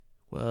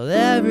While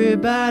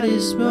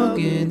everybody's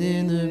smoking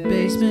in the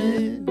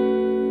basement,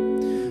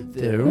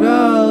 they're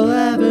all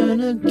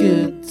having a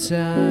good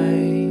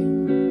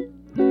time,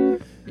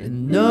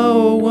 and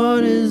no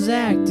one is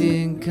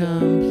acting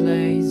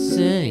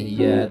complacent.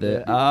 Yeah,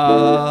 they're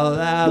all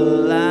out of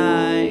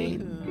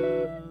line,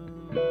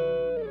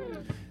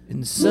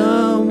 and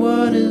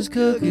someone is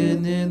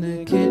cooking in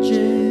the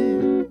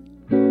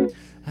kitchen.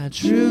 I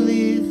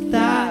truly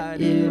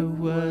thought it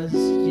was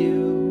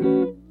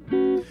you,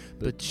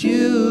 but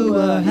you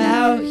are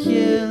out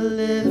here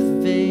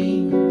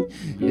living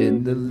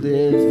in the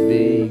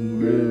living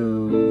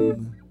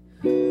room.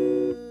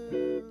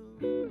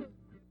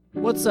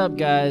 What's up,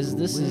 guys?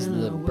 This is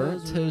the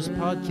Burnt Toast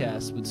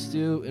Podcast with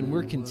Stu, and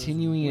we're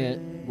continuing it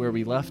where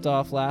we left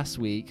off last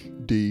week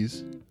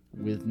D's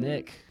with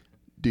Nick.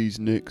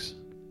 Nicks.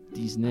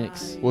 D's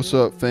Nicks. What's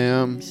up,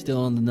 fam? Still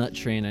on the nut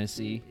train, I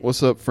see.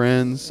 What's up,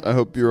 friends? I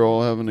hope you're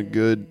all having a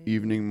good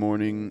evening,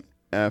 morning,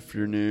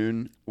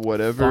 afternoon,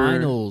 whatever.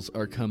 Finals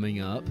are coming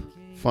up.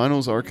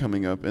 Finals are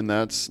coming up, and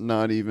that's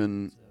not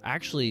even...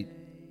 Actually,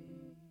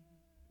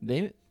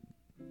 when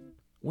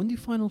do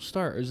finals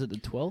start? Or is it the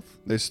 12th?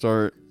 They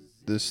start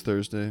this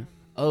Thursday.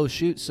 Oh,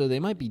 shoot. So they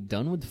might be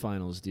done with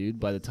finals, dude,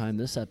 by the time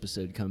this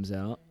episode comes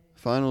out.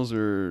 Finals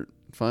are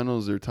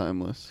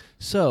timeless.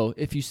 So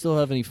if you still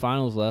have any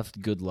finals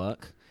left, good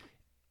luck.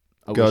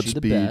 I wish you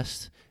the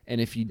best.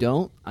 And if you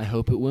don't, I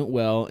hope it went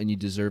well and you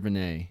deserve an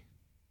A.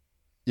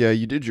 Yeah,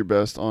 you did your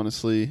best,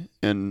 honestly.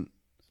 And,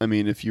 I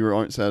mean, if you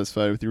aren't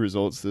satisfied with your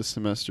results this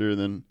semester,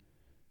 then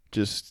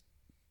just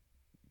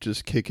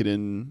kick it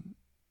in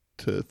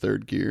to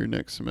third gear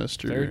next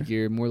semester. Third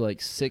gear, more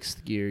like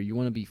sixth gear. You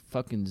want to be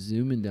fucking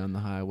zooming down the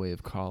highway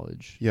of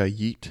college. Yeah,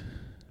 yeet.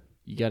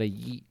 You got to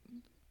yeet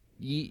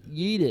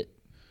it.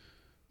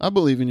 I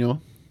believe in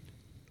y'all.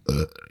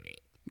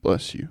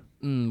 Bless you.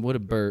 What a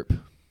burp.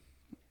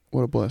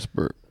 What a blessed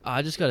burp.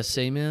 I just got to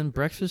say, man,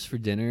 breakfast for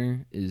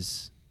dinner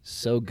is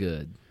so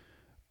good.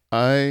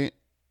 I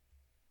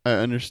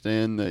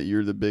understand that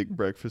you're the big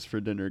breakfast for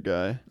dinner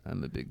guy.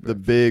 I'm a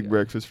big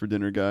breakfast for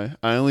dinner guy.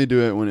 I only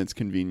do it when it's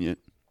convenient.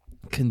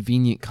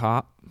 Convenient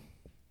cop.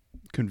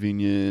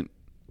 Convenient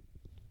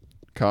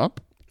cop?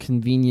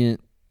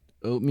 Convenient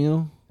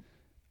oatmeal.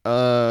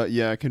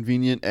 Yeah,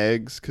 convenient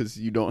eggs, because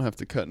you don't have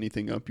to cut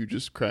anything up. You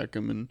just crack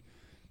them and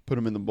put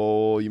them in the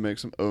bowl. You make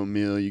some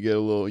oatmeal. You get a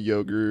little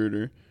yogurt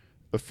or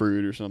a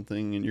fruit or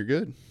something, and you're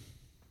good.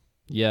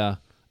 Yeah,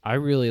 I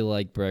really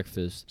like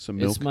breakfast. Some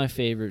milk. It's my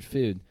favorite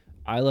food.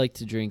 I like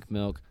to drink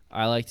milk.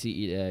 I like to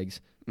eat eggs.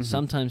 Mm-hmm.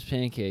 Sometimes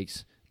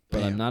pancakes, but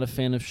Bam. I'm not a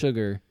fan of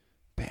sugar.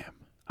 Bam.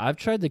 I've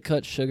tried to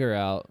cut sugar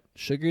out.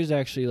 Sugar is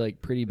actually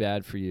like pretty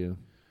bad for you.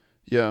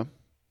 Yeah.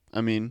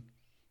 I mean,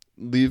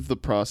 leave the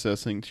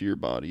processing to your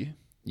body.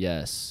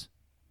 Yes.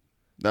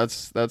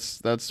 That's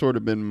sort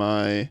of been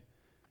my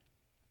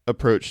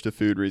approach to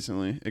food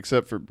recently,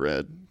 except for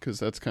bread, because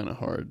that's kind of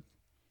hard.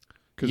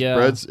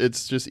 Because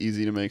it's just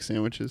easy to make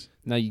sandwiches.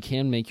 Now, you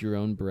can make your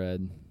own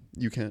bread.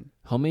 You can.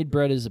 Homemade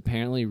bread is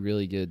apparently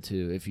really good,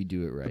 too, if you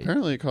do it right.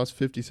 Apparently, it costs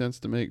 50 cents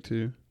to make,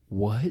 too.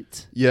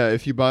 What? Yeah,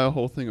 if you buy a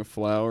whole thing of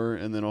flour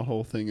and then a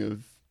whole thing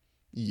of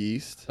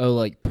yeast. Oh,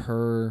 like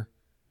per...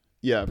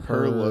 Yeah,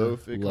 per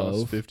loaf, it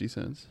costs 50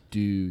 cents.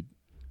 Dude.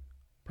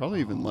 Probably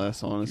even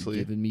less, honestly.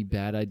 You're giving me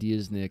bad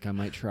ideas, Nick. I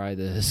might try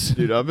this.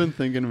 Dude, I've been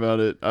thinking about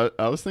it.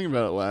 I was thinking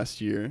about it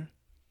last year.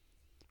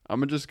 I'm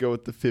going to just go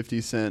with the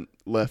 50-cent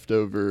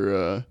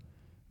leftover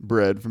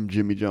bread from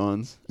Jimmy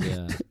John's.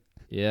 Yeah.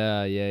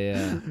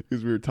 Yeah.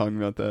 Because we were talking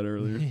about that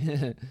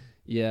earlier.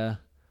 Yeah.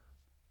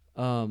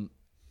 Oh,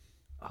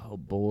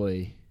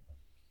 boy.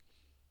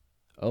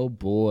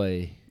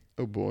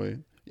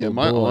 Yeah,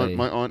 my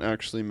aunt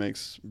actually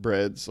makes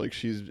breads. Like,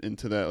 she's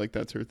into that. Like,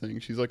 that's her thing.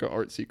 She's like an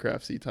artsy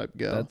craftsy type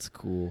gal. That's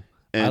cool.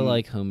 And I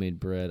like homemade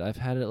bread. I've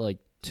had it like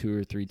 2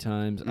 or 3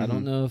 times. Mm-hmm. I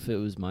don't know if it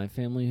was my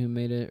family who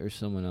made it or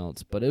someone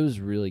else, but it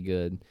was really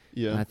good.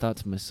 Yeah. And I thought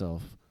to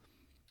myself,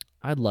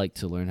 I'd like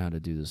to learn how to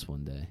do this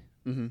one day.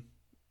 Mm-hmm.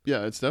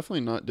 Yeah, it's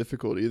definitely not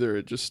difficult either.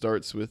 It just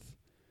starts with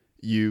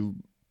you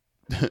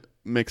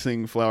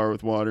mixing flour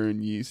with water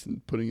and yeast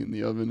and putting it in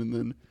the oven, and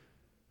then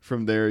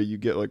from there you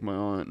get like my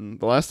aunt. And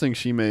the last thing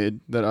she made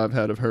that I've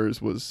had of hers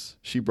was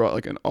she brought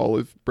like an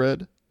olive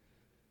bread.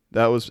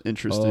 That was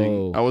interesting.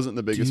 Oh, I wasn't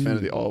the biggest fan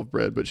of the olive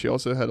bread, but she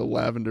also had a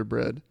lavender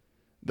bread.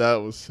 That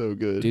was so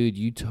good. Dude,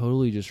 you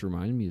totally just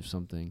reminded me of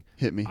something.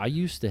 Hit me. I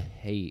used to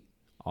hate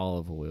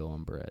olive oil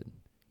on bread.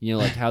 You know,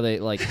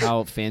 like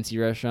how fancy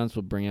restaurants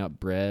will bring out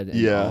bread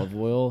and olive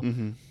oil.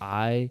 Mm-hmm.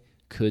 I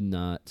could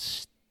not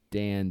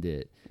stand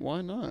it. Why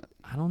not?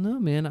 I don't know,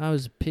 man. I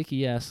was a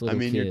picky ass little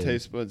kid. Your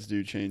taste buds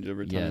do change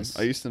over time. Yes.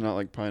 I used to not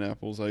like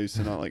pineapples. I used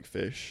to not like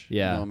fish.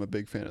 Yeah. Now I'm a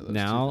big fan of those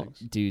now, two things.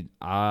 dude,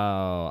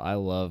 I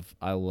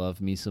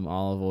love me some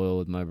olive oil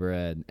with my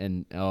bread.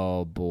 And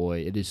oh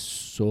boy, it is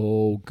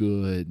so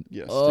good.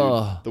 Yes,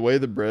 dude. The way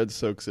the bread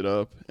soaks it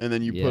up, and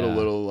then you put a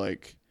little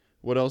like,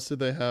 what else did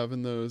they have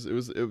in those? It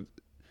was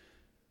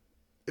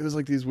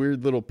like these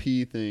weird little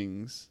pea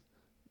things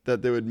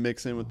that they would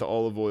mix in with the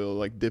olive oil,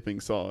 like dipping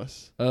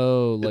sauce.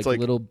 Oh, It's like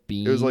little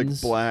beans. It was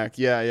like black.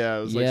 Yeah.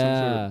 It was like some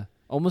sort of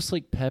almost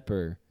like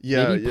pepper.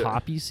 Yeah, maybe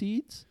poppy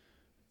seeds.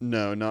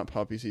 No, not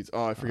poppy seeds.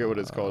 Oh, I forget what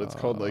it's called. It's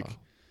called like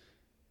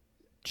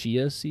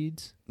chia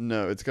seeds.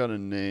 No, it's got a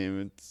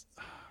name. It's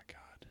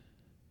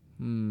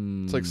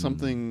It's like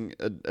something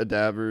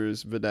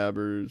adavers,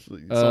 vidavers,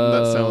 something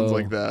that sounds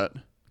like that.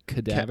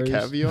 Cadavers?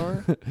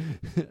 Caviar?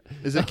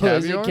 Is it caviar?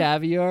 Is it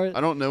caviar?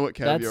 I don't know what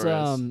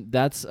caviar is.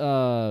 That's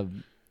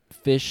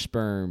fish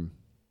sperm.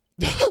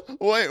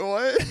 Wait,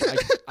 what?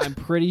 I'm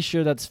pretty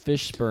sure that's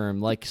fish sperm,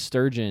 like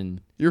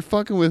sturgeon. You're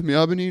fucking with me.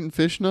 I've been eating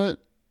fish nut.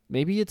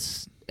 Maybe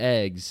it's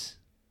eggs.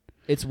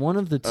 It's one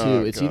of the two.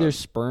 Oh, it's either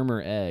sperm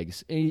or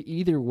eggs.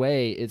 Either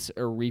way, it's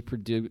a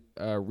reproductive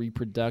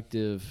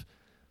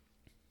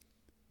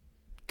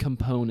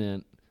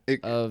component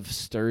of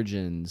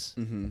sturgeons.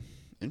 Mm-hmm.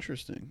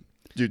 Interesting.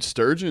 Dude,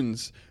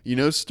 sturgeons, you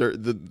know,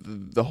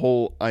 the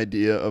whole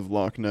idea of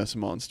Loch Ness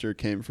Monster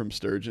came from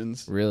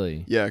sturgeons.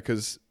 Really? Yeah,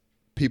 because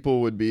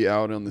people would be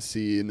out on the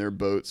sea and their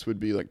boats would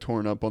be like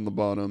torn up on the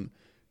bottom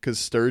because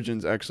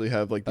sturgeons actually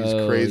have like these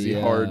crazy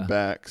hard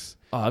backs.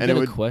 Oh, I've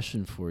got a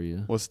question for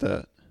you. What's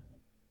that?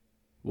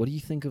 What do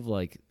you think of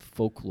like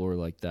folklore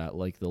like that,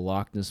 like the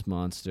Loch Ness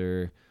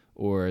Monster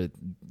or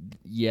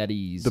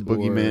Yetis? The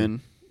boogeyman?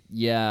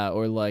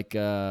 Or like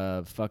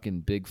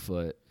fucking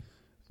Bigfoot.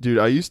 Dude,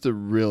 I used to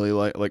really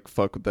like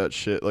fuck with that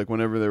shit. Like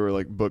whenever there were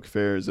like book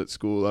fairs at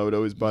school, I would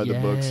always buy the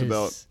books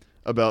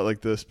about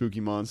like the spooky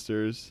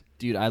monsters.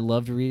 Dude, I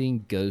loved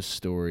reading ghost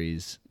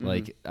stories. Mm-hmm.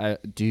 Like I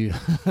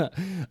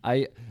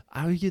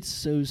would get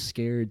so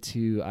scared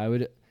too.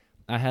 I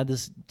had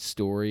this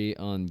story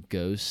on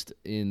ghost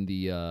in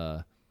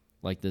the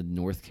like the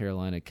North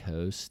Carolina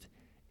coast,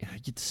 and I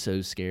get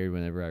so scared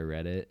whenever I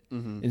read it.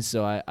 Mm-hmm. And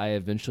so I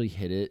eventually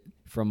hid it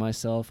from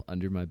myself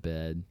under my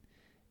bed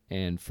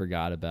and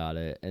forgot about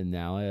it, and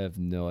now I have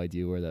no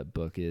idea where that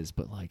book is,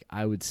 but like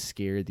I would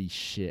scare the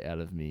shit out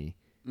of me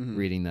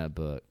reading that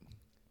book.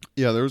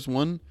 Yeah, there's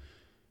one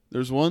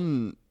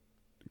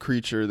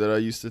creature that I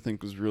used to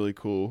think was really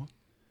cool.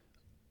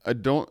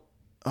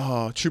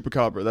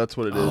 Chupacabra, that's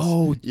what it is.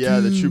 Oh,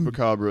 yeah, dude. The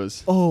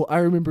chupacabras. Oh, I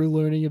remember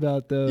learning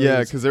about those. Yeah,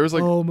 because there was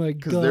like, oh my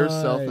god, because they're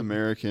South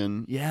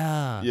American.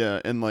 Yeah.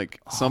 Yeah, and like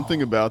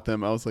something about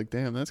them, I was like,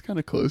 damn, that's kind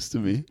of close to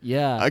me.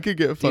 Yeah. I could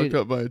get fucked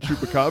up by a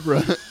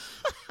chupacabra.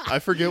 I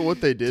forget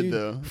what they did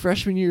though.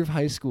 Freshman year of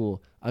high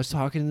school, I was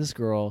talking to this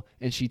girl,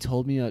 and she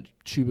told me about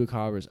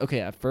chupacabras. Okay,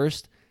 at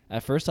first I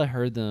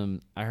heard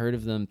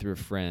of them through a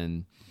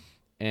friend,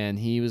 and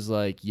he was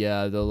like,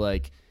 yeah, they'll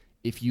like,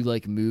 if you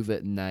like move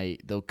at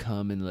night, they'll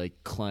come and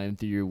like climb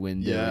through your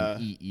window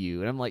and eat you.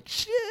 And I'm like,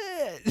 shit.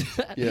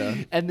 Yeah.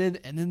 and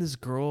then this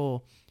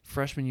girl,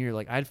 freshman year,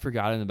 like I'd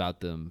forgotten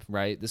about them,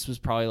 right? This was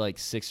probably like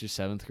 6th or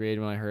 7th grade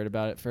when I heard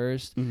about it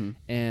first. Mm-hmm.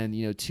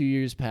 And 2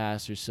 years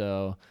passed or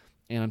so,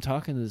 and I'm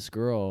talking to this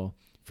girl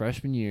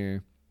freshman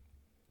year,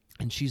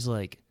 and she's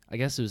like, I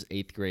guess it was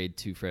 8th grade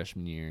to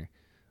freshman year,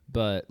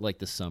 but like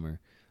the summer.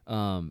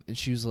 And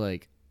she was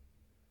like,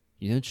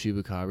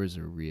 chupacabras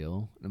are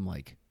real? And I'm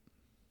like,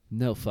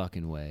 no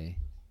fucking way.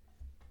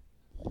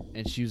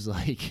 And she was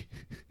like,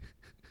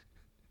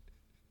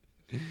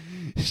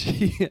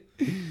 she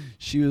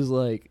was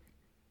like,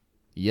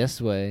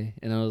 yes way.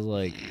 And I was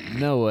like,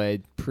 no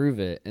way, prove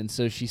it. And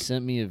so she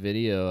sent me a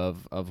video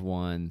of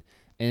one,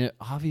 and it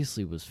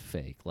obviously was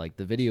fake. Like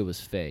the video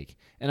was fake.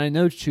 And I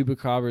know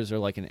chupacabras are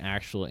like an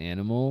actual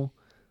animal.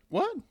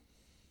 What?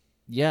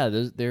 Yeah,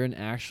 they're an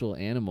actual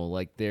animal.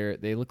 Like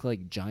they look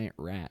like giant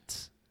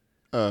rats.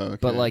 Oh, okay.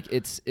 But like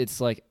it's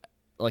like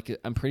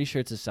I'm pretty sure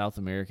it's a South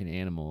American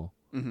animal.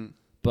 Mm-hmm.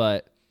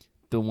 But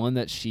the one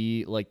that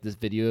this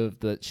video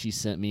that she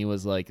sent me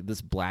was like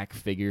this black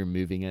figure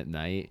moving at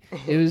night.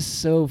 It was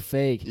so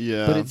fake.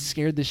 Yeah. But it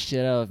scared the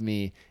shit out of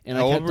me. And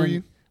How old were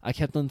you? I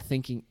kept on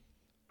thinking,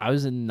 I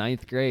was in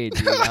 9th grade,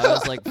 dude. I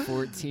was like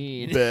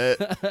 14.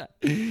 Bet.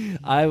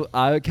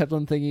 I kept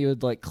on thinking it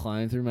would like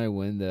climb through my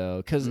window.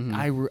 Because when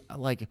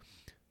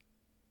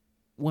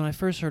I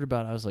first heard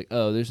about it, I was like,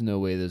 oh, there's no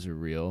way those are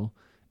real.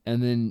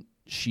 And then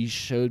she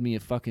showed me a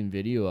fucking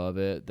video of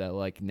it that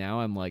like now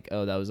I'm like,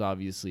 oh, that was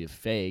obviously a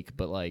fake,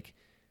 but like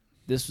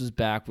this was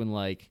back when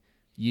like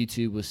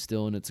YouTube was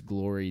still in its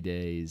glory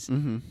days.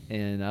 Mm-hmm.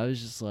 And I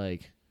was just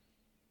like,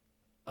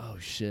 oh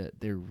shit,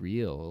 they're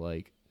real.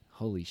 Like,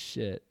 holy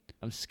shit,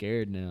 I'm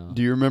scared now.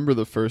 Do you remember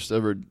the first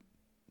ever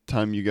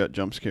time you got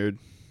jump scared?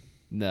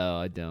 No,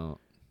 I don't.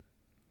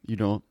 You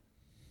don't?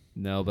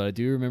 No, but I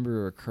do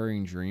remember a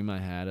recurring dream I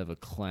had of a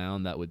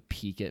clown that would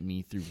peek at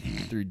me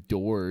through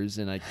doors,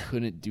 and I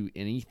couldn't do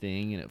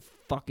anything, and it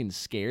fucking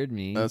scared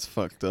me. That's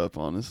fucked up,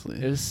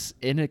 honestly. It was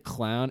in a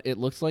clown. It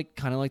looked like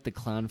kind of like the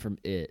clown from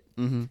It,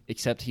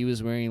 except he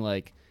was wearing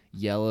like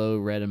yellow,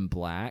 red, and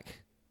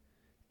black,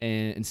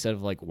 and instead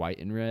of like white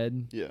and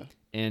red. Yeah.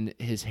 And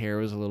his hair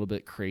was a little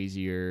bit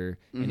crazier,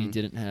 and he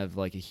didn't have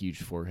like a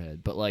huge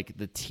forehead, but like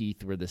the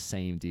teeth were the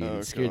same, dude.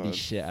 It scared the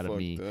shit out of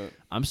me. That.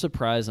 I'm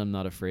surprised I'm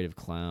not afraid of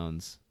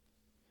clowns.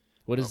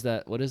 What is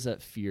that? What is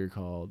that fear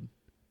called?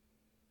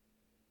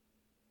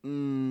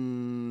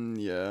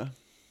 Yeah.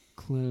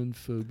 Clown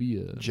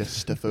phobia.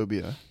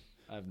 Gestophobia.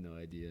 I have no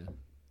idea.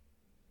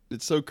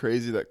 It's so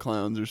crazy that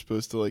clowns are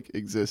supposed to like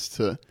exist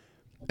to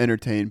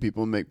entertain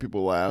people and make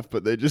people laugh,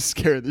 but they just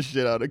scare the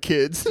shit out of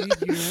kids.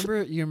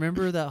 Dude, you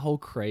remember that whole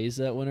craze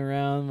that went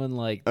around when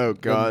like Oh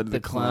god, the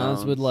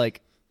clowns would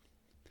like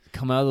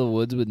come out of the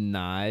woods with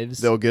knives.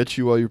 They'll get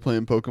you while you're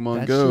playing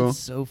Pokemon that Go. shit's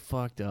so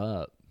fucked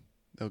up.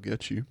 They'll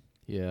get you.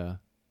 Yeah.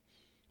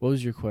 What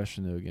was your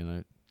question though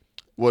again?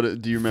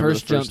 What do you remember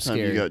First the first jump time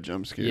you scare. got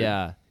jump scared?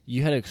 Yeah.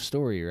 You had a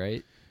story,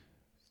 right?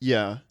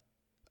 Yeah.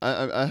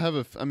 I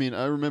have I mean,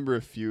 I remember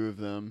a few of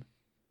them.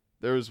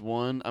 There was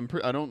one.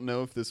 I don't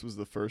know if this was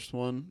the first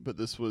one, but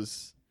this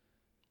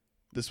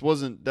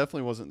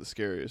definitely wasn't the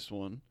scariest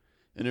one.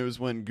 And it was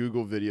when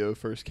Google Video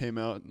first came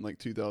out in like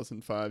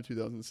 2005,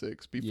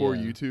 2006, before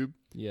Yeah. YouTube.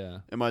 Yeah.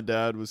 And my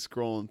dad was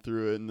scrolling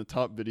through it, and the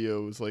top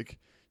video was like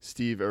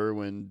Steve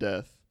Irwin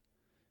death.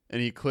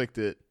 And he clicked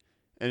it,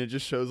 and it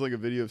just shows like a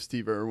video of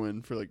Steve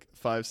Irwin for like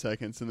 5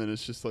 seconds, and then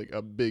it's just like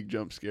a big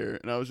jump scare.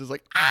 And I was just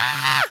like,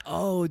 ah!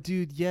 Oh,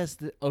 dude, yes.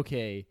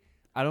 Okay.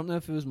 I don't know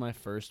if it was my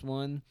first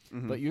one,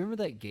 Mhm. but you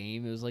remember that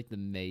game? It was like the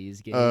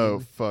maze game. Oh,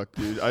 fuck,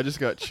 dude. I just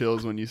got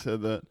chills when you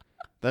said that.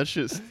 That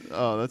shit's,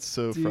 that's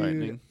so Dude,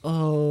 frightening.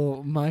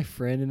 Oh, my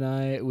friend and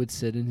I would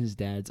sit in his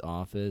dad's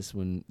office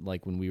when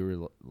we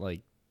were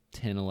like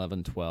 10,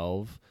 11,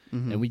 12,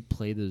 Mhm. and we'd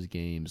play those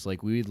games.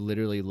 Like, we would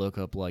literally look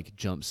up like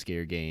jump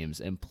scare games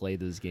and play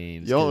those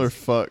games. Y'all are 'cause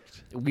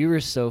fucked. we were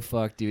so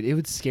fucked, dude. It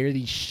would scare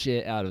the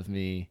shit out of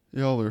me.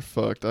 Y'all are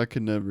fucked. I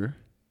could never.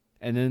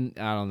 And then,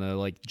 I don't know,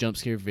 like jump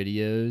scare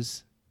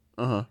videos,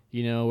 Uh-huh.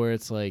 you know, where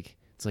it's like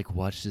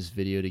watch this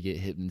video to get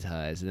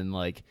hypnotized, and then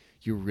like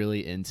you're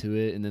really into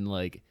it, and then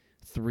like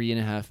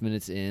 3.5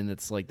 minutes in,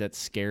 that's like that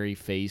scary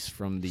face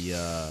from the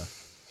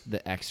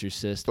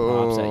Exorcist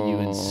pops at you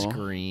and Oh,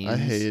 screams. I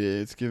hate it.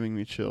 It's giving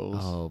me chills.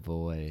 Oh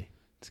boy.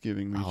 It's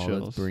giving me Oh,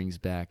 chills. that brings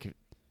back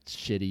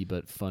shitty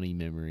but funny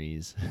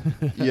memories.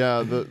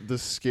 Yeah, the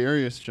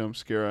scariest jump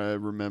scare I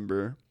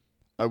remember.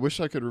 I wish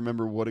I could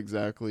remember what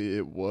exactly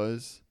it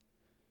was.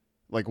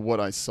 Like what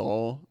I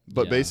saw,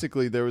 but Yeah.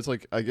 basically there was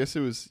like, I guess it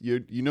was,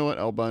 you know what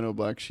albino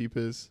black sheep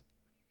is?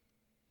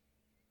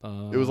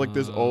 It was like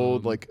this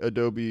old like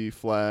Adobe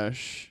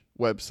Flash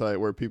website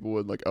where people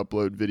would like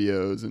upload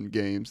videos and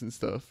games and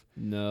stuff.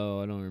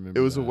 No, I don't remember.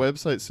 It was a that.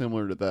 website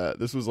similar to that.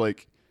 This was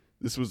like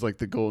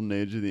the golden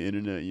age of the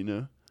internet, you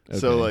know?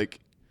 So Okay. like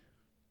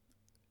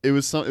it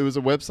was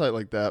a website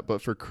like that,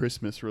 but for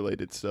Christmas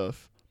related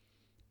stuff.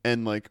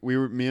 And like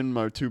me and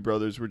my two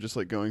brothers were just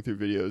like going through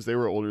videos. They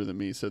were older than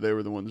me, so they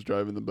were the ones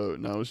driving the boat,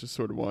 and I was just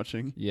sort of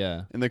watching.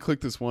 Yeah. And they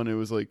clicked this one. It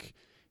was like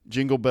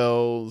Jingle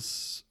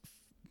Bells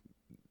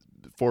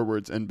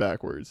forwards and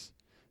backwards,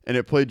 and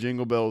it played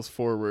Jingle Bells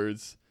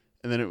forwards,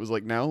 and then it was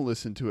like, now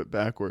listen to it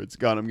backwards.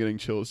 God, I'm getting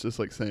chills just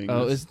like saying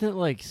Oh, this. isn't it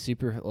like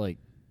super like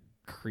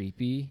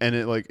creepy? And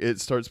it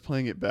starts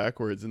playing it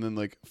backwards, and then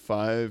like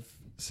 5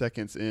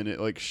 seconds in, it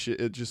like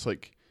it just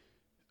like.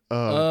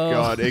 Oh,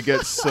 God, it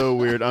gets so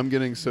weird. I'm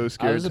getting so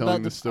scared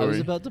telling the story. I was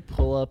about to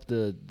pull up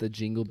the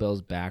Jingle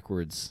Bells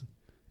backwards.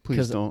 Please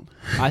 'cause don't.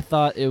 I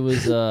thought it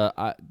was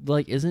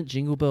isn't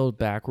Jingle Bells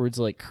backwards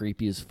like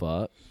creepy as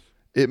fuck?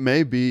 It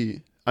may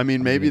be. I mean,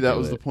 I'm maybe gonna that do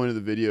was it. the point of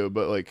the video,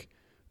 but like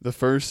the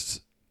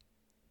first,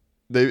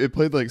 it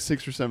played like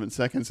 6 or 7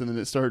 seconds, and then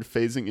it started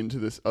phasing into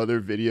this other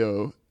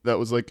video that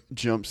was like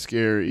jump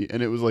scary,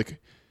 and it was like,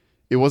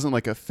 it wasn't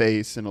like a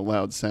face and a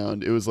loud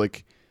sound. It was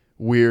like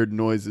weird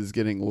noises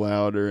getting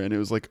louder, and it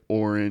was like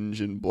orange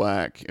and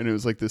black, and it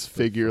was like this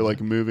figure like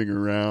moving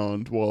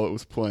around while it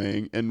was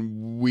playing,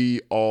 and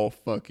we all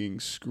fucking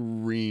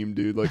screamed,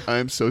 dude. Like, I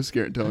am so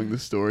scared telling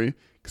this story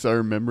because I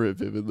remember it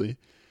vividly.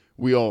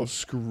 We all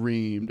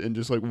screamed and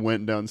just like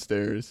went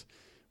downstairs.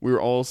 We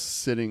were all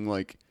sitting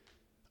like,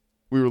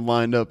 we were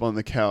lined up on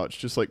the couch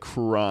just like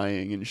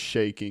crying and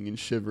shaking and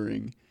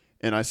shivering.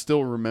 And I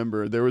still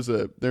remember there was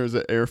an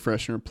air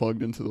freshener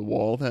plugged into the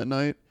wall that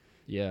night.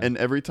 Yeah. And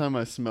every time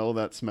I smell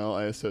that smell,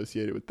 I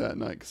associate it with that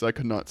night because I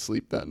could not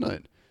sleep that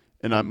night.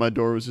 And my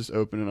door was just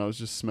open, and I was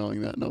just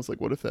smelling that. And I was like,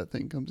 what if that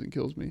thing comes and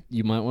kills me?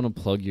 You might want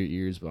to plug your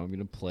ears, but I'm going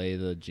to play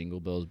the Jingle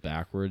Bells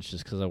backwards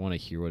just because I want to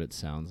hear what it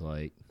sounds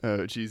like.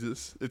 Oh,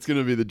 Jesus. It's going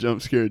to be the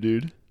jump scare,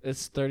 dude.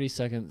 It's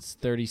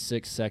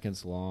 36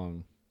 seconds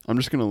long. I'm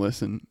just going to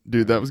listen.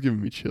 Dude, that was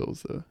giving me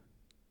chills, though.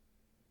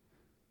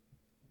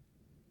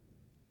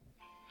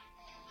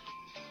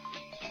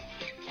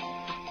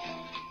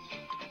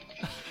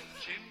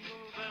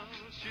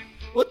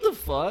 What the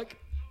fuck?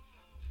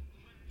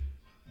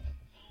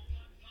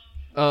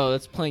 Oh,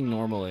 that's playing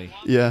normally.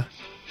 Yeah.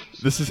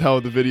 This is how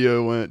the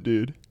video went,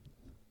 dude.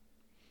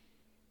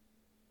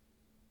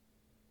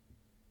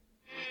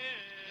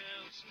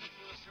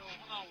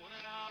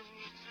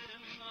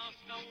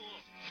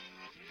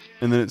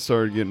 And then it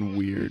started getting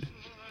weird.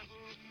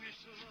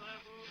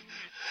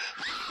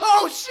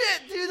 Oh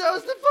shit, dude, that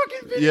was the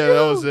fucking video. Yeah,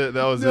 that was it.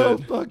 That was No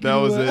it. fucking That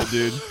was way. it,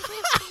 dude.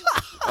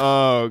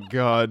 Oh,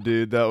 God,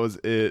 dude. That was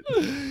it.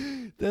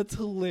 That's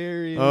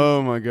hilarious.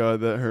 Oh my god,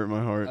 that hurt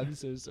my heart. I'm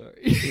so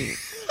sorry.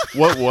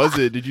 What was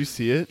it? Did you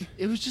see it?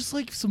 It was just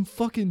like some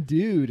fucking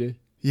dude.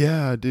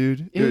 Yeah,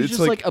 dude. It was it's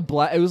just like a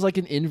black. It was like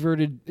an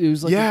inverted. It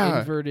was like Yeah. an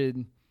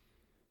inverted.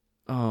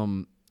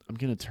 I'm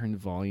gonna turn the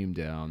volume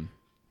down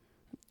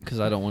because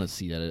I don't want to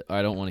see that.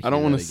 I don't want to. I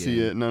don't want to see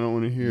it, and I don't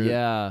want to hear it.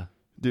 Yeah.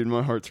 Dude,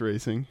 my heart's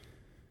racing.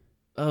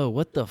 Oh,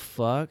 what the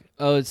fuck?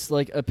 Oh, it's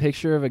like a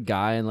picture of a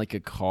guy in like a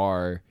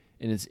car,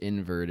 and it's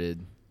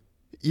inverted.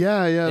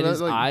 Yeah, And that's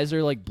his eyes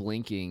are like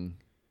blinking.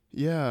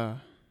 Yeah.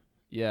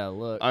 Yeah,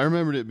 look. I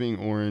remembered it being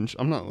orange.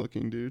 I'm not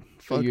looking, dude.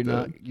 Fuck you're that.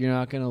 not. You're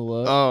not gonna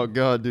look. Oh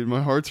god, dude,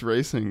 my heart's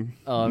racing.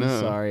 Oh, I'm No.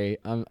 sorry.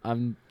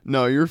 I'm.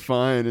 No, you're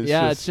fine.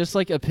 It's just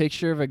like a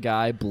picture of a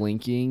guy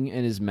blinking,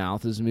 and his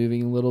mouth is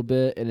moving a little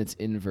bit, and it's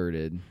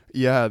inverted.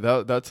 Yeah,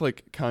 that's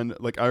like kind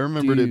of like I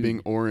remembered it Dude,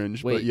 being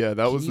orange, wait, but yeah,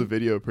 that can was the you-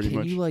 video pretty Can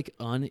much. you like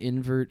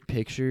uninvert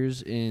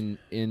pictures in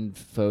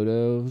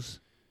photos,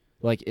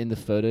 like in the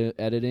photo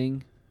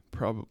editing?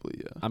 Probably,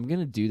 yeah. I'm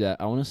gonna do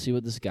that. I want to see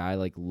what this guy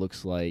like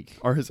looks like.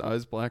 Are his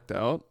eyes blacked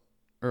out,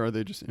 or are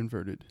they just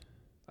inverted?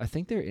 I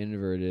think they're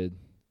inverted.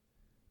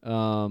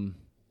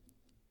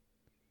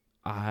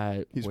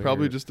 He's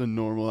probably just a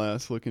normal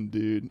ass looking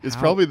dude. It's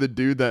How- probably the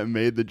dude that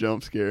made the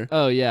jump scare.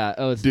 Oh yeah.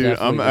 Oh, it's Dude,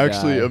 definitely I'm the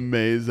actually guy.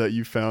 amazed that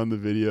you found the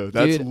video.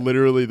 That's Dude,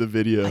 literally the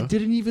video. I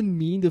didn't even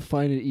mean to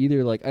find it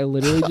either. Like I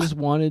literally just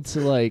wanted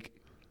to like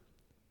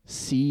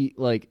see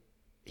like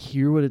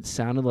hear what it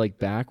sounded like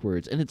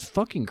backwards, and it's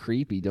fucking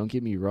creepy. Don't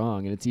get me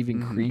wrong, and it's even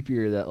Mhm.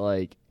 creepier that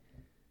like.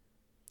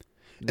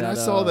 And I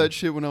saw that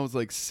shit when I was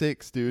like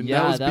 6, dude. And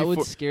Yeah, that was before,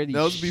 would scare the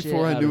that was shit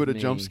before I out knew of what a me.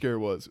 jump scare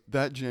was.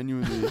 That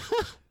genuinely,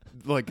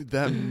 like,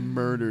 that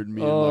murdered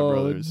me Oh, and my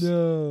brothers.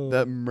 no.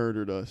 That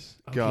murdered us.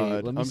 Okay,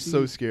 God, let me I'm see.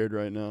 so scared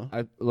right now.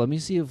 Let me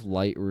see if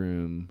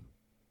Lightroom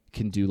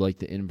can do like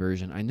the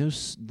inversion. I know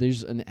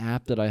there's an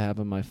app that I have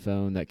on my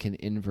phone that can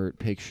invert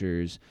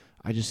pictures.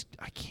 I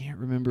can't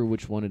remember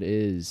which one it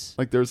is.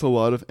 Like, there's a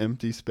lot of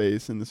empty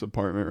space in this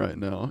apartment right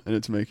now, and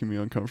it's making me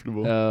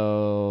uncomfortable.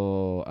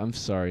 Oh, I'm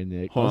sorry,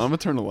 Nick. Hold on, I'm gonna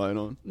turn the light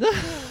on.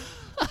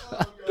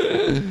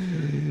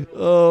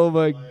 Oh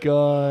my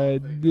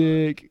God,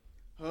 Nick.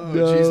 Oh,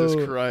 No.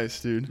 Jesus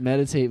Christ, dude.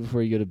 Meditate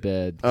before you go to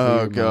bed. Clear Oh,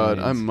 your God,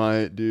 I mind.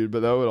 might, dude, but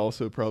that would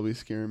also probably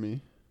scare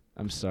me.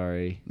 I'm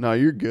sorry. No,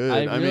 you're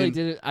good. I really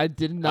didn't. I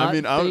did not. I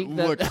mean, think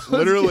that look, that was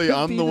literally,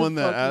 gonna I'm be the one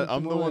that fucking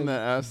I'm the one point. that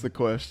asked the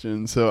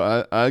question, so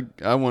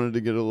I wanted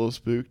to get a little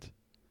spooked,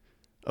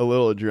 a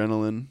little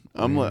adrenaline.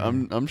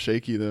 I'm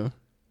shaky though.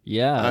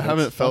 Yeah, I that's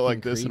haven't felt fucking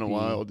like this in a creepy.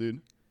 while,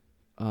 dude.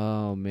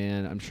 Oh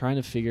man, I'm trying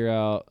to figure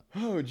out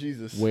Oh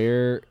Jesus.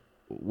 where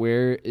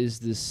is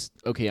this.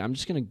 Okay, I'm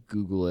just gonna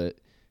Google it,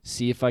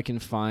 see if I can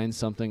find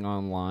something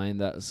online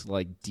that's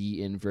like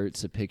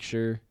de-inverts a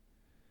picture,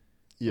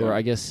 Yeah. or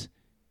I guess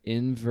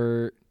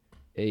invert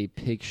a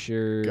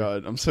picture.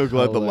 God, I'm so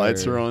glad the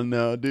lights are color. on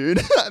now, dude.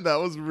 that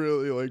was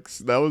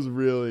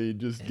really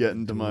just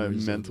getting to my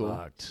Doors mental.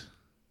 unlocked.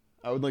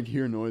 I would like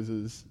hear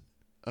noises.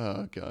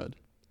 Oh God.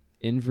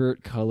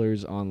 Invert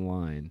colors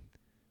online.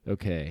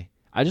 Okay.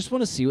 I just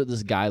want to see what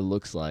this guy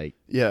looks like.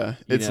 Yeah,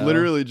 You it's know?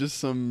 literally just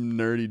some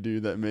nerdy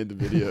dude that made the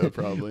video,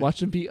 probably.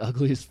 Watch him be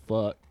ugly as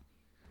fuck.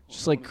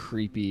 Just like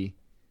creepy.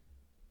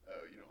 Oh,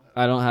 you don't have.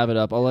 I don't have it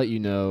up. I'll let you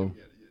know.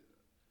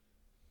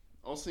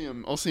 I'll see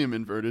him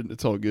inverted.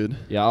 It's all good.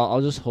 Yeah,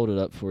 I'll just hold it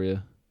up for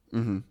you.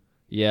 Mm-hmm.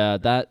 Yeah,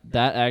 that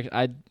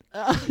act.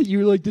 You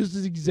were like, this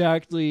is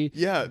exactly.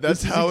 Yeah,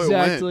 that's this is how it went.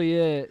 exactly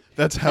it.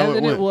 That's how And it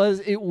then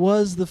went. it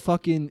was the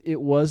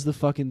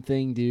fucking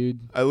thing, dude.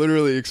 I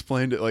literally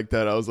explained it like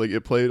that. I was like,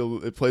 it played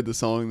the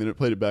song, then it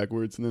played it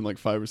backwards, and then like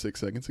 5 or 6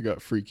 seconds it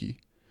got freaky.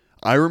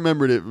 I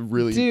remembered it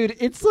really. Dude,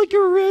 it's like a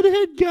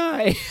redhead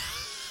guy.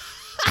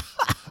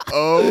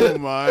 Oh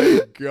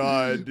my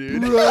God,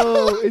 dude.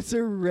 Bro, it's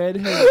a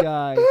redhead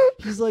guy.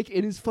 He's like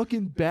in his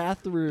fucking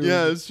bathroom.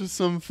 Yeah, it's just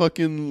some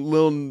fucking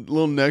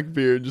little neck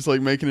beard, just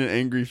like making an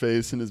angry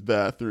face in his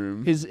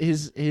bathroom. His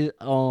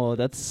oh,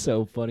 that's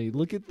so funny.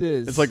 Look at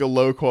this. It's like a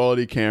low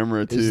quality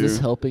camera too. Is this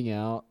helping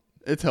out?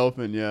 It's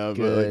helping, yeah,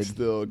 but like Good.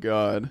 still,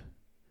 God.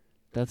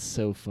 That's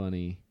so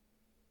funny.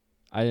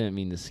 I didn't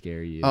mean to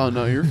scare you. Oh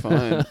no, you're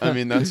fine. I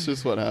mean, that's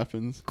just what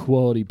happens.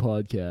 Quality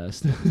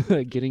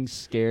podcast. Getting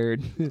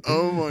scared.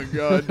 Oh my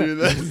God, dude,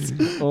 that's.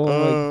 Oh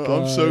my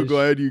I'm so gosh.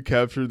 glad you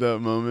captured that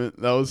moment.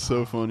 That was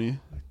so funny.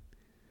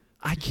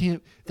 I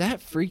can't.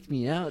 That freaked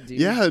me out, dude.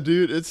 Yeah,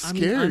 dude, it's I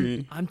mean,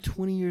 scary. I'm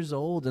 20 years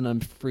old and I'm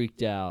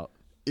freaked out.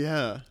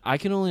 Yeah. I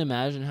can only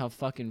imagine how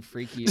fucking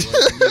freaky it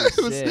was when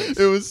you were six.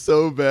 It was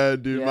so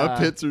bad, dude. My Yeah.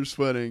 pits are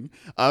sweating.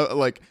 I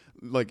like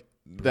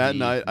that Breathe,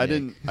 night. I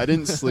Nick.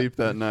 didn't sleep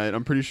that night.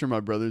 I'm pretty sure my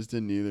brothers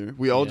didn't either.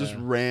 We all just Yeah.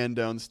 ran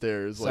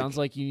downstairs. Sounds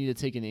like you need to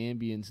take an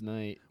Ambien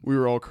tonight. We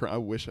were all. I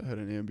wish I had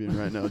an Ambien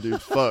right now,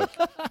 dude. Fuck.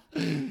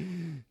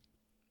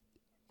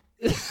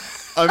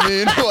 I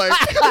mean,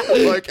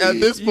 like at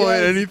this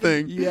point,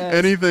 Yes. Yes.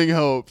 anything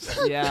helps.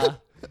 Yeah.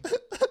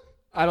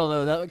 I don't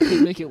know. That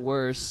could make it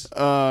worse.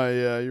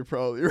 Yeah, you're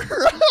probably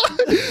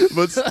right.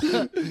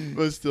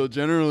 but still,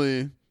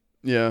 generally,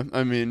 yeah.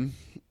 I mean,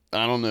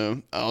 I don't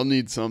know. I'll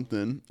need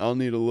something. I'll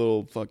need a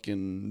little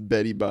fucking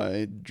Betty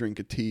Bye drink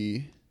of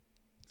tea.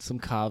 Some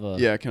kava.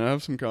 Yeah, can I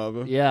have some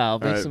kava? Yeah, I'll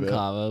make Alright, some bet.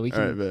 kava. We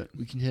Alright, can bet.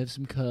 we can have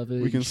some kava.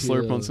 We can and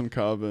slurp chill. on some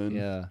kava and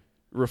Yeah.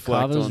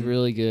 reflect Kava's on.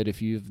 really good.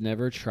 If you've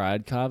never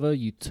tried kava,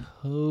 you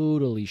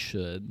totally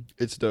should.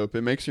 It's dope.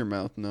 It makes your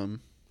mouth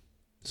numb.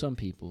 Some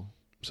people.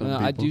 Some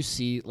people. I do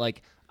see,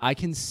 like, I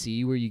can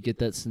see where you get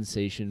that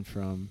sensation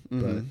from. But,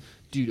 Mhm.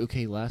 dude,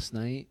 okay, last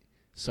night,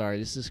 sorry,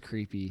 this is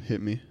creepy.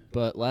 Hit me.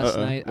 But last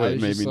Uh-oh. night, I Wait,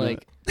 was just maybe not.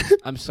 like,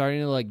 I'm starting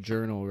to, like,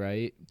 journal,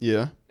 right?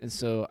 Yeah. And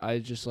so I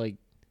just, like,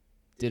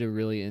 did a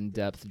really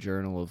in-depth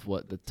journal of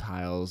what the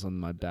tiles on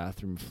my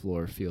bathroom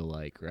floor feel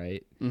like,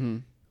 right? Mm-hmm.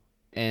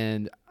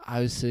 And I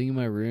was sitting in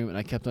my room, and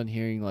I kept on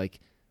hearing, like,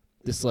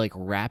 this, like,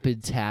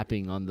 rapid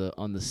tapping on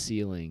the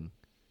ceiling.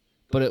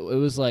 But it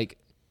was, like,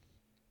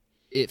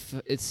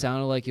 it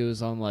sounded like it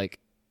was on, like,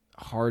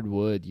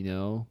 hardwood, you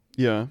know?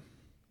 Yeah.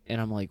 And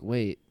I'm like,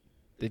 wait,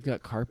 they've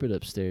got carpet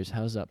upstairs.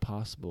 How's that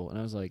possible? And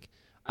I was like,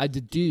 I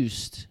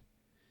deduced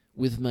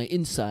with my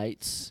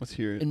insights Let's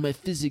hear it. and my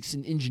physics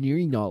and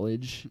engineering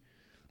knowledge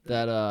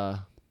that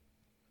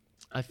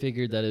I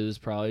figured that it was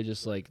probably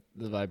just like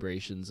the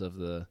vibrations of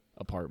the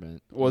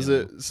apartment. Was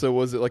you know?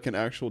 was it like an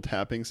actual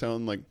tapping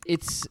sound? Like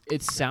It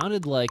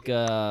sounded like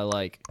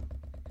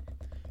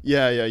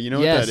yeah, you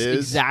know yes, what that is?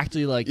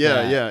 exactly like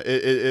Yeah, that. yeah.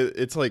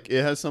 It's like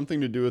it has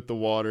something to do with the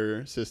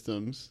water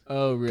systems.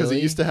 Oh, really? Because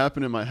it used to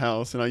happen in my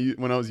house, and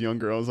when I was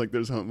younger, I was like,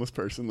 "There's a homeless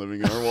person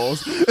living in our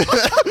walls,"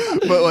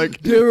 but like,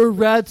 there are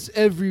rats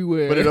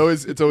everywhere. but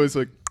it's always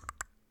like,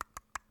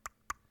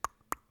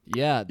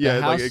 yeah, the yeah,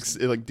 house,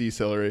 it like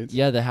decelerates.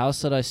 yeah, the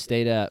house that I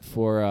stayed at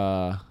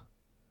for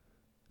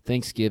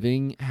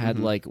Thanksgiving had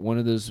Mhm. like one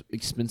of those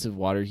expensive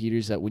water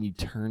heaters that when you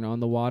turn on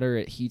the water,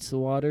 it heats the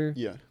water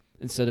Yeah.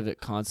 instead of it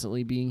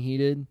constantly being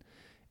heated.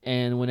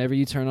 And whenever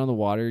you turn on the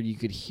water, you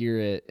could hear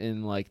it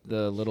in like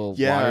the little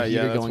water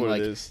heater That's going what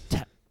like it is.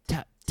 tap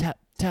tap tap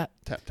tap.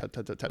 Tap tap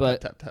tap tap tap But-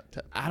 tap tap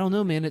tap. I don't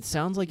know, man. It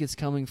sounds like it's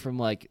coming from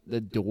like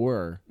the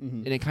door.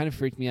 Mhm. And it kind of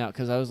freaked me out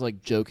because I was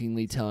like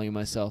jokingly telling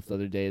myself the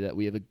other day that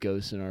we have a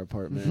ghost in our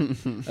apartment.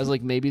 I was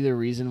like, maybe the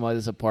reason why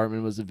this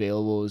apartment was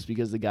available was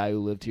because the guy who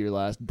lived here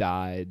last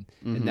died,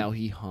 Mhm. and now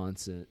he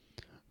haunts it.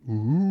 Ooh,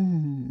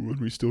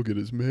 and we still get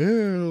his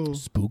mail.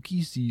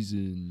 Spooky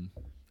season.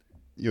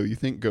 Yo, you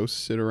think ghosts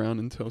sit around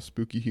and tell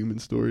spooky human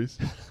stories?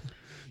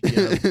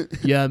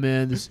 Yeah,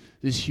 man.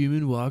 This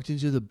human walked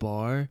into the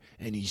bar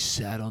and he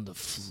sat on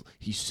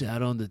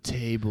the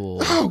table.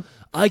 Oh,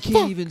 I can't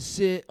fuck. even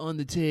sit on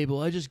the table.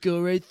 I just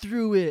go right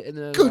through it. And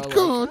then Good I'm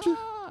God. Like,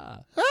 ah.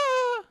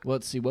 Ah! Well,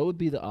 let's see. What would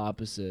be the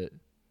opposite?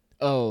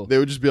 Oh, They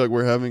would just be like,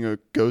 we're having a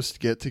ghost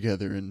get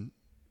together, and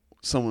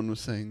someone was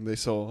saying they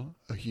saw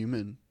a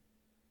human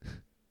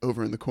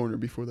over in the corner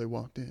before they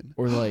walked in.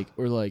 or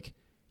like,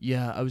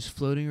 yeah, I was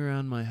floating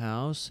around my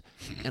house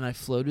and I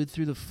floated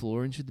through the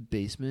floor into the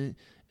basement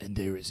and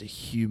there was a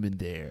human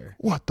there.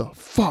 What the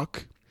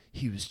fuck?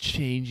 He was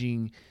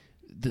changing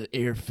the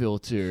air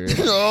filter.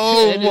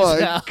 Oh in his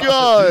my house.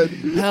 God.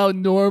 How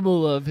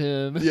normal of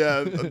him.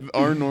 Yeah,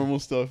 our normal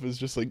stuff is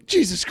just like,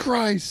 Jesus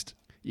Christ.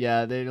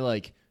 Yeah, they're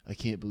like, I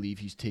can't believe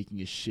he's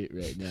taking a shit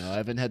right now. I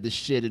haven't had this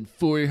shit in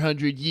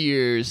 400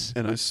 years.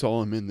 And I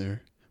saw him in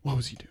there. What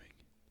was he doing?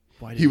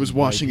 Why did He was wipe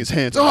washing his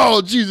hands.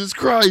 Oh, Jesus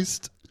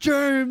Christ.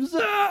 germs.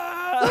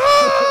 Ah!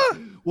 Ah!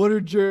 What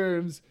are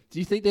germs? Do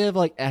you think they have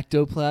like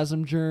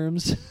ectoplasm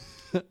germs?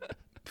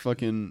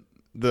 Fucking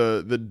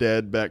the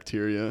dead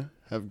bacteria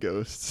have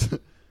ghosts.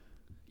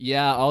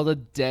 Yeah, all the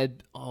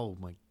dead. Oh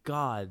my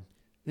God,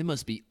 they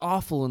must be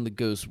awful in the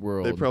ghost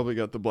world. They probably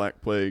got the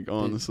Black Plague,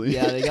 honestly.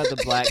 Yeah, they got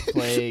the Black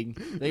Plague.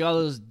 They got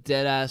those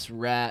dead ass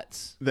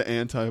rats. The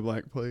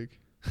anti-Black Plague.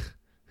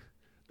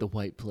 The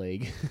White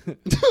Plague.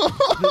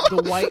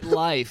 the White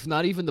Life.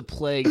 Not even the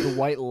plague. The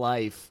White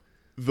Life.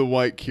 The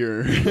White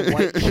Cure. The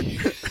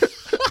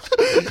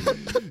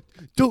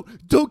White.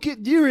 Don't get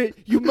near it.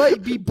 You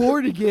might be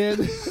born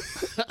again.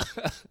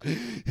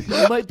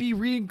 You might be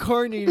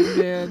reincarnated,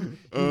 man.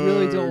 You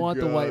really don't want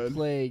the White God.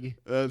 Plague.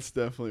 That's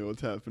definitely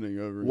what's happening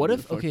over. What in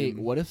if the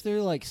fucking- what if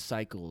they're like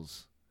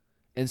cycles,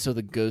 and so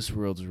the ghost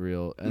world's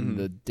real, and Mhm.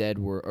 the dead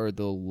world or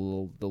the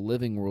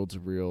living world's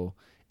real,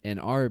 and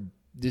our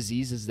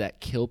diseases that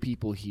kill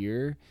people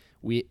here,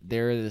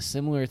 there are the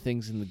similar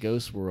things in the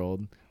ghost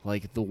world,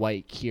 like the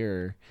White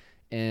Cure,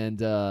 and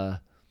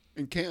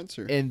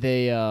cancer.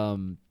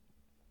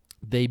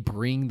 they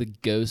bring the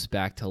ghost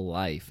back to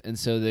life. And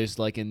so there's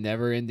like a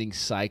never-ending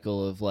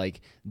cycle of like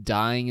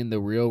dying in the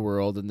real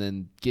world and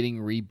then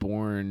getting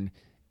reborn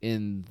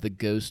in the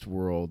ghost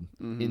world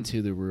Mhm.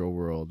 into the real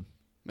world.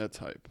 That's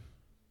hype.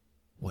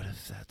 What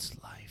if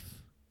that's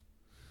life?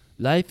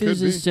 Life Could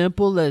is be. as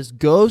simple as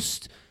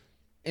Ghost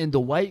and the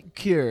White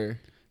Cure.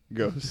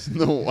 Ghost.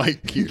 The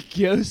White Cure.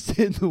 Ghost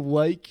and the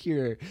White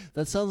Cure.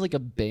 That sounds like a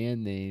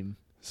band name.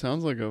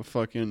 Sounds like a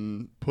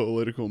fucking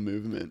political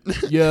movement.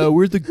 Yeah,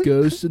 we're the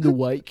Ghost and the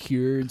White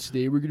Cure, and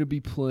today we're going to be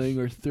playing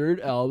our third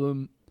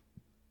album.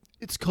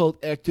 It's called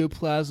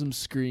Ectoplasm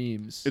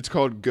Screams. It's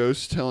called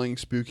Ghosts Telling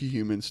Spooky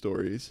Human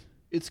Stories.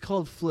 It's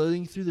called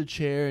floating through the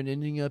chair and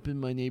ending up in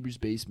my neighbor's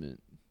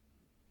basement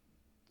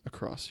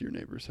Across your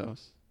neighbor's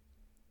house.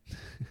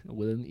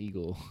 with an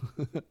eagle.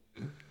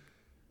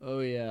 Oh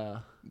yeah.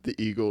 The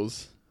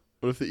Eagles.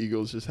 What if the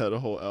Eagles just had a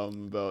whole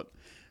album about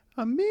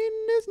I'm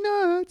eating his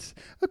nuts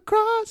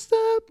across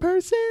the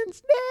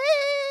person's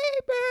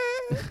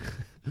neighbor.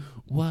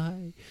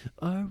 Why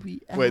are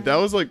we Wait, that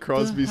was like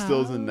Crosby, the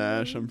Stills, and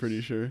Nash, I'm house?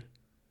 pretty sure.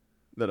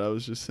 That I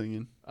was just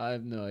singing. I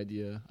have no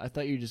idea. I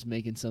thought you were just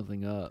making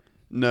something up.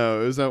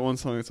 No, it was that one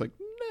song that's like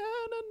na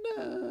na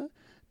na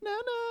na na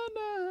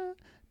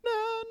na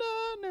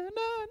na na na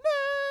na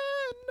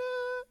na.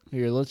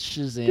 Here, let's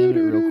Shazam it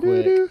real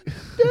quick.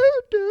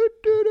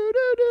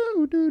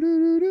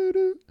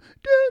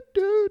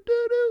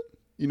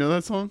 You know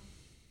that song?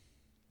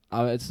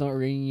 It's not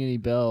ringing any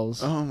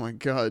bells. Oh my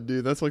god,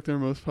 dude, that's like their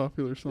most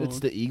popular song. It's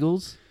the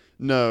Eagles?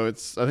 No, I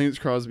think it's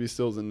Crosby,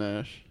 Stills, and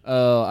Nash.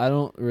 Oh, I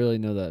don't really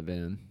know that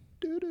band.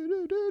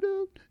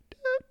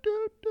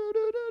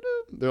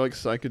 They're like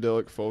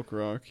psychedelic folk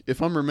rock.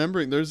 If I'm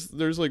remembering,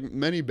 there's like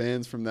many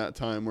bands from that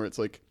time where it's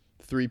like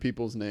three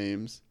people's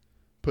names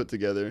put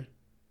together,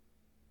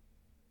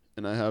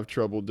 and I have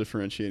trouble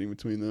differentiating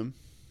between them.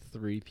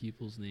 Three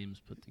people's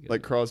names put together.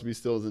 Like Crosby,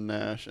 Stills, and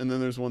Nash, and then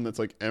there's one that's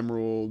like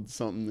Emerald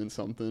something and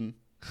something.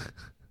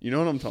 You know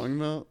what I'm talking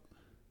about?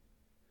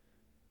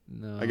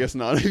 No. I guess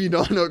not. If you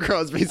don't know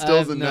Crosby, I Stills,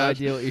 have and no Nash,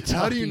 idea what you're talking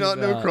about. how do you not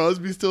know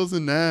Crosby, Stills,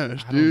 and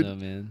Nash, I dude? don't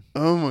know, man.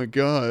 Oh my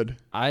god.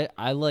 I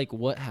like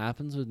what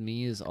happens with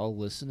me is I'll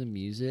listen to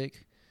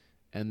music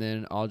and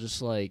then I'll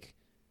just like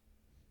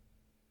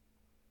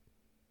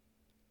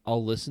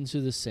I'll listen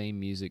to the same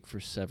music for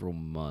several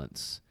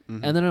months.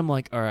 Mhm. And then I'm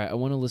like, all right, I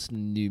want to listen to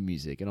new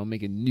music and I'll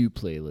make a new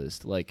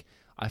playlist. Like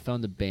I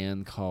found a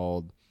band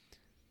called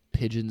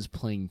Pigeons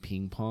Playing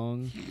Ping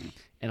Pong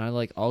and I'll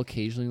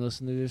occasionally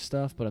listen to their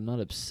stuff, but I'm not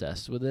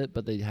obsessed with it,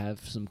 but they have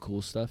some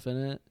cool stuff in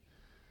it.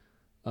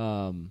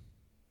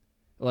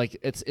 Like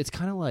it's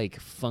kind of like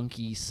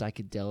funky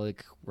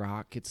psychedelic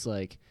rock. It's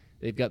like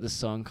they've got this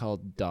song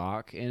called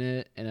Doc in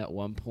it, and at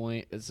one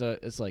point it's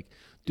like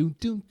doom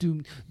doom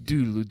doom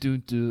doodle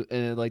doom doom,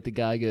 and like the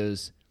guy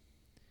goes,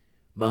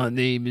 "My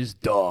name is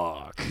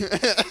Doc."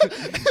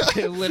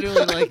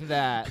 Literally like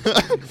that.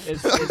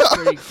 It's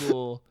pretty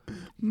cool.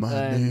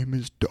 My name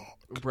is Doc.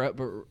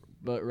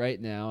 But right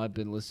now I've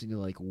been listening to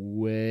like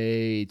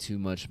way too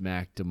much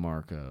Mac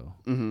DeMarco.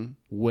 Mm-hmm.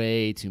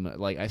 Way too much.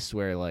 Like I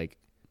swear, like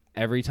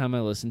every time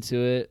I listen to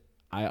it,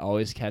 I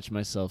always catch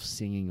myself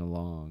singing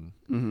along.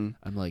 Mm-hmm.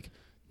 I'm like,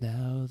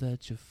 now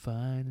that you're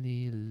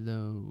finally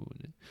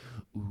alone,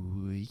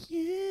 ooh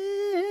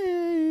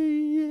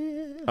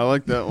yeah. I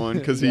like that one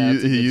because Yeah,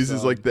 it's a he good uses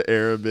song. like the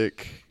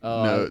Arabic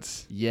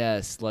notes.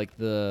 Yes, like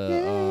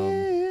the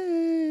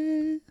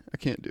I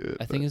can't do it.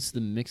 I think it's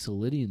the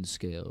Mixolydian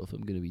scale. If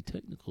I'm gonna be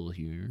technical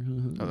here.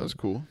 Oh, that's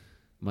cool.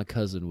 My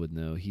cousin would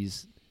know. He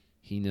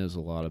knows a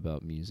lot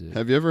about music.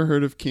 Have you ever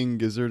heard of King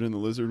Gizzard and the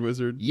Lizard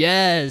Wizard?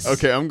 Yes.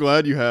 Okay, I'm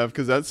glad you have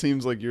because that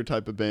seems like your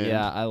type of band.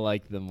 Yeah, I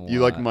like them a lot.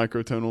 You like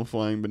Microtonal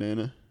Flying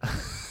Banana?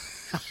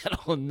 I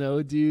don't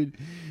know, dude.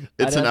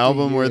 It's I'd an have to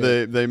album where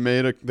hear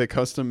it. they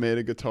custom made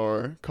a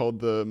guitar called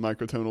the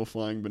Microtonal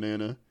Flying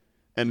Banana,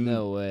 and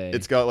No way.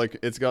 it's got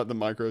the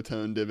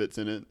microtone divots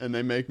in it, and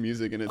they make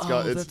music, and it's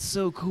that's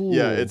so cool.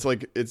 yeah, it's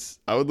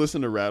I would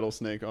listen to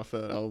Rattlesnake off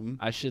that album.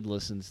 I should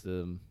listen to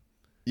them.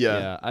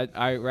 Yeah.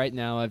 I right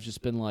now I've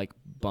just been like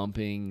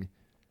bumping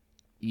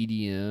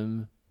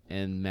EDM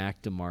and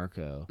Mac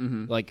DeMarco.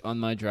 Mhm. Like on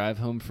my drive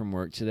home from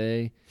work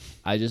today,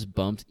 I just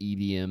bumped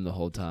EDM the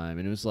whole time,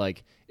 and it was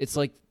like it's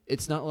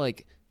not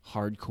like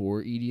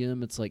hardcore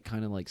EDM. It's like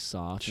kind of like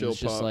soft. Chill And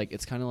it's just pop. like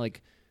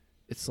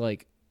it's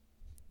like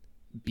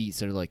beats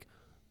that are like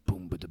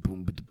boom ba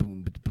boom ba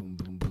boom ba boom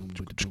boom boom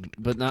boom,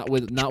 but not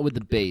with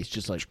the bass.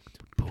 Just like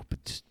boom boom.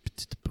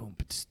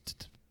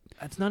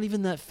 It's not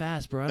even that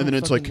fast, bro. I And then don't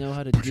it's fucking like know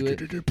how to do it.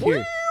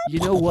 Here, you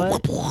know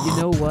what?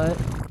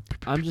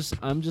 I'm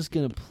just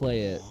gonna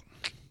play it,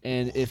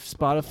 and if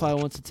Spotify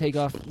wants to take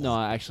off, no,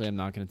 actually, I'm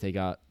not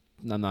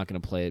gonna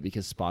play it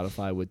because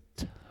Spotify would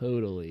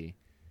totally.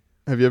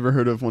 Have you ever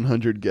heard of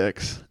 100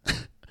 Gex?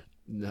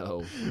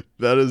 No.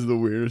 That is the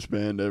weirdest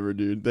band ever,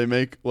 dude. They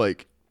make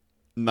like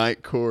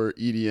nightcore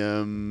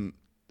EDM,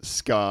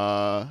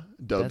 ska,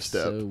 dubstep. That's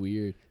so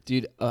weird,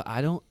 dude.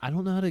 I don't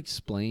know how to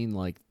explain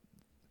like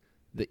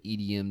the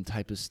EDM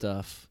type of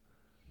stuff.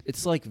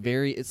 It's like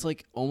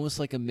almost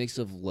like a mix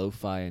of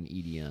lo-fi and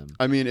EDM.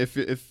 I mean,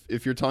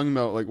 if you're talking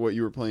about like what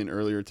you were playing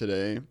earlier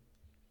today,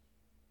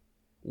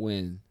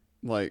 When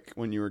like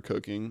when you were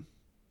cooking,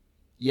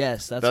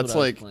 yes, that's what I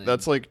was playing.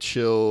 that's like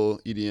chill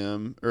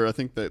EDM, or I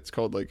think that's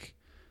called like,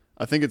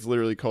 I think it's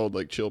literally called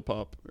like chill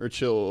pop or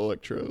chill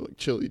electro, like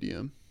chill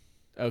EDM.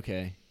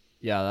 Okay.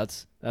 Yeah,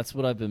 that's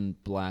what I've been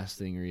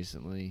blasting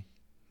recently.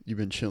 You've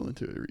been chilling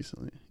to it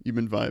recently. You've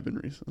been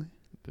vibing recently.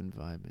 Been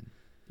vibing.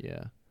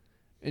 Yeah.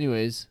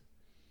 Anyways,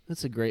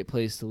 that's a great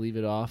place to leave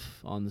it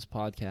off on this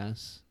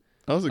podcast.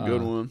 That was a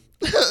good one.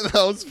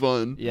 That was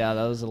fun. Yeah,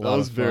 that was a lot That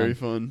was of very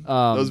fun.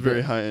 fun. That was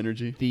very high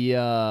energy.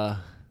 The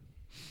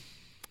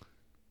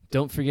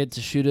Don't forget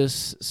to shoot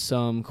us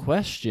some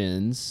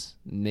questions.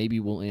 Maybe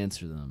we'll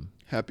answer them.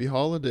 Happy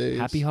holidays.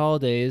 Happy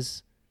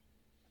holidays.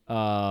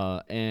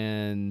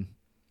 And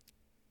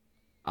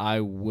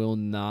I will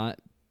not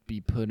be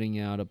putting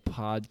out a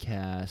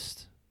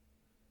podcast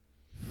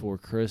for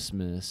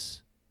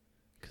Christmas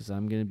because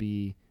I'm going to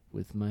be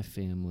with my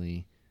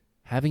family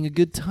having a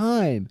good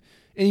time.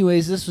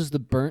 Anyways, this was the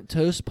Burnt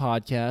Toast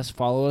Podcast.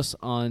 Follow us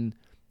on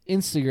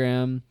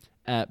Instagram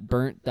at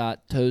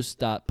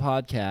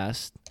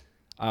burnt.toast.podcast.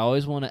 I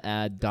always want to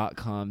add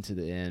 .com to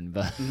the end,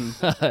 but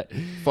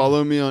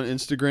Follow me on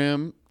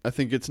Instagram. I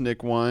think it's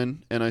Nick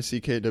Wine,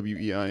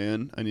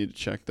 NickWein. I need to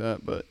check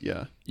that, but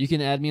yeah. You can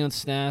add me on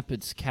Snap.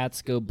 It's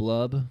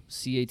CatsGoBlub,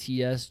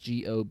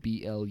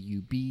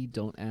 CatsGoBlub.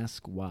 Don't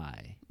ask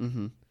why.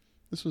 Mm-hmm.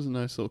 This was a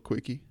nice little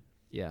quickie.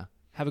 Yeah.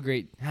 Have a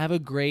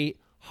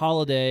great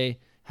holiday.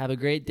 Have a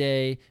great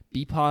day.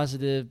 Be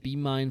positive. Be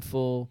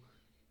mindful.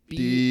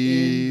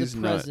 Be in the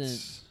present.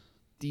 Nuts.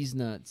 These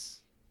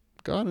nuts.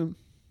 Got him.